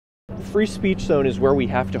free speech zone is where we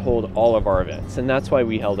have to hold all of our events, and that's why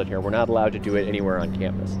we held it here. We're not allowed to do it anywhere on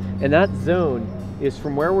campus. And that zone is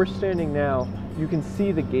from where we're standing now. You can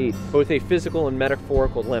see the gates, both a physical and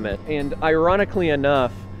metaphorical limit. And ironically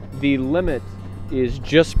enough, the limit is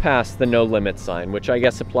just past the no limit sign, which I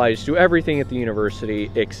guess applies to everything at the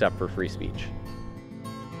university except for free speech.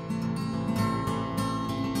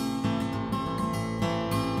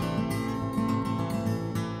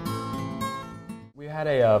 We had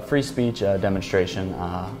a free speech demonstration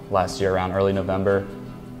last year around early November,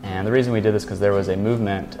 and the reason we did this because there was a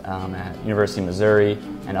movement at University of Missouri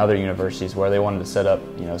and other universities where they wanted to set up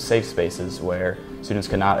safe spaces where students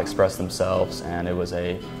could not express themselves, and it was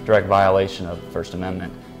a direct violation of the First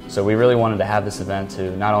Amendment. So we really wanted to have this event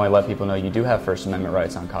to not only let people know you do have First Amendment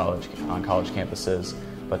rights on college campuses,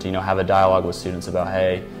 but to have a dialogue with students about,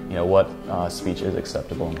 hey, what speech is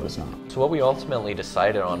acceptable and what is not. So what we ultimately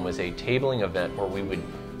decided on was a tabling event where we would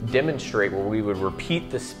demonstrate, where we would repeat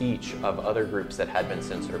the speech of other groups that had been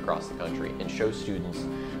censored across the country and show students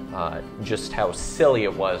just how silly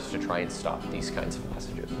it was to try and stop these kinds of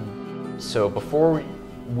messages. So before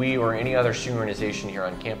we or any other student organization here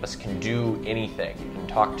on campus can do anything and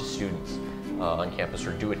talk to students on campus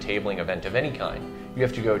or do a tabling event of any kind, you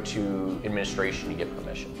have to go to administration to get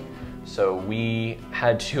permission. So we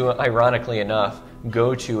had to, ironically enough,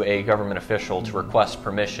 go to a government official to request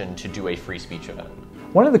permission to do a free speech event.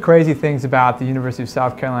 One of the crazy things about the University of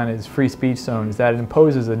South Carolina's free speech zone is that it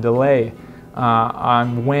imposes a delay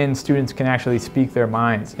on when students can actually speak their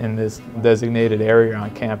minds in this designated area on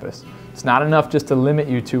campus. It's not enough just to limit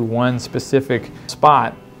you to one specific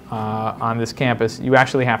spot on this campus. You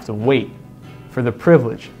actually have to wait for the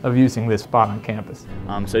privilege of using this spot on campus.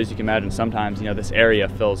 So as you can imagine, sometimes this area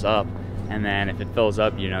fills up, and then if it fills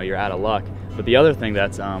up, you're out of luck. But the other thing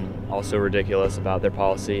that's also ridiculous about their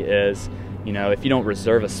policy is, if you don't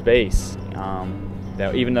reserve a space,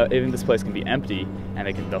 that even this place can be empty, and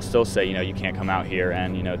they'll still say, you can't come out here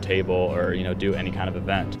and table or do any kind of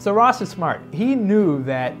event. So Ross is smart. He knew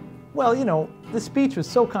that, well, the speech was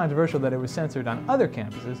so controversial that it was censored on other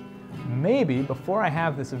campuses. Maybe before I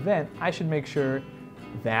have this event, I should make sure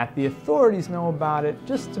that the authorities know about it,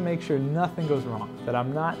 just to make sure nothing goes wrong, that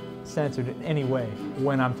I'm not censored in any way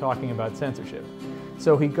when I'm talking about censorship.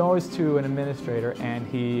 So he goes to an administrator and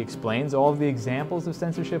he explains all of the examples of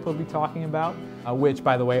censorship he'll be talking about, which,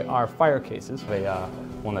 by the way, are fire cases.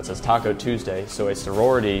 One that says Taco Tuesday, so a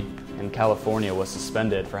sorority in California was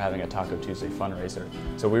suspended for having a Taco Tuesday fundraiser.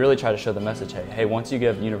 So we really try to show the message, hey, once you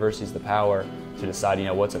give universities the power to decide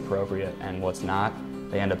what's appropriate and what's not,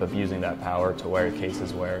 they end up abusing that power to where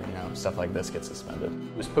cases where stuff like this gets suspended.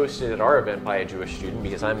 It was posted at our event by a Jewish student,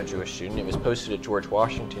 because I'm a Jewish student. It was posted at George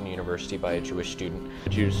Washington University by a Jewish student. A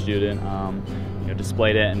Jewish student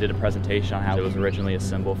displayed it and did a presentation on how it was originally a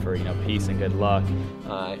symbol for peace and good luck.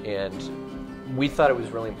 And we thought it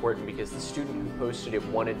was really important because the student who posted it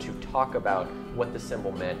wanted to talk about what the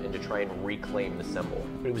symbol meant and to try and reclaim the symbol.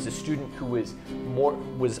 But it was a student who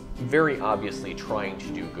was very obviously trying to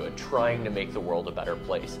do good, trying to make the world a better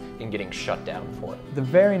place, and getting shut down for it. The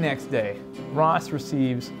very next day, Ross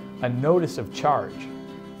receives a notice of charge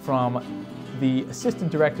from the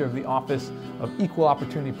Assistant Director of the Office of Equal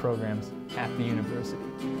Opportunity Programs at the university.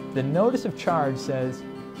 The notice of charge says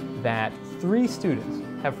that 3 students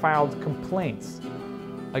have filed complaints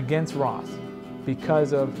against Ross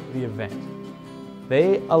because of the event.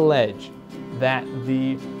 They allege that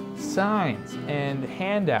the signs and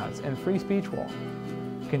handouts and free speech wall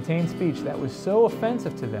contain speech that was so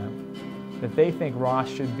offensive to them that they think Ross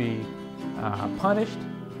should be punished,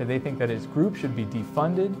 that they think that his group should be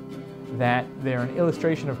defunded, that they're an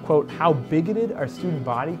illustration of, quote, how bigoted our student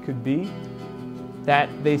body could be, that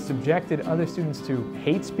they subjected other students to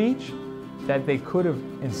hate speech, that they could have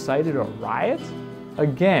incited a riot.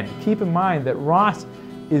 Again, keep in mind that Ross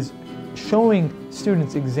is showing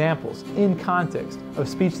students examples in context of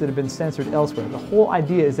speech that have been censored elsewhere. The whole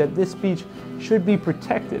idea is that this speech should be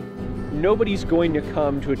protected. Nobody's going to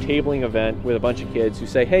come to a tabling event with a bunch of kids who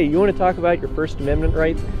say, hey, you want to talk about your First Amendment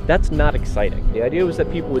rights? That's not exciting. The idea was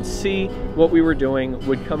that people would see what we were doing,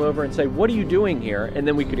 would come over and say, what are you doing here? And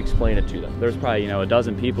then we could explain it to them. There's probably, a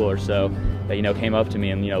dozen people or so that, came up to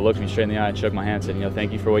me and, looked me straight in the eye and shook my hand and said,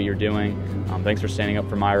 thank you for what you're doing. Thanks for standing up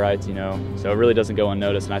for my rights, So it really doesn't go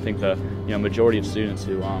unnoticed. And I think the, majority of students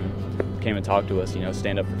who came and talked to us,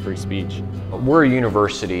 stand up for free speech. We're a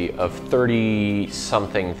university of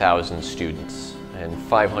 30-something thousand students and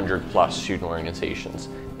 500+ student organizations.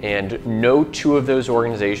 And no 2 of those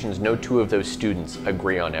organizations, no 2 of those students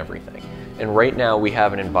agree on everything. And right now we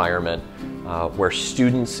have an environment where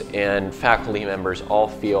students and faculty members all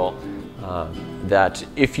feel that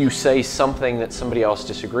if you say something that somebody else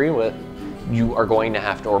disagrees with, you are going to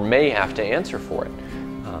have to, or may have to, answer for it.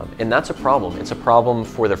 And that's a problem. It's a problem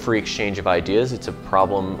for the free exchange of ideas. It's a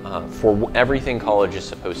problem for everything college is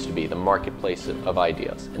supposed to be, the marketplace of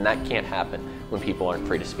ideas. And that can't happen when people aren't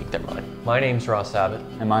free to speak their mind. My name's Ross Abbott.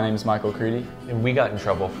 And my name is Michael Kriete. And we got in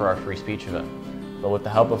trouble for our free speech event. But with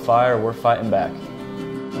the help of fire, we're fighting back.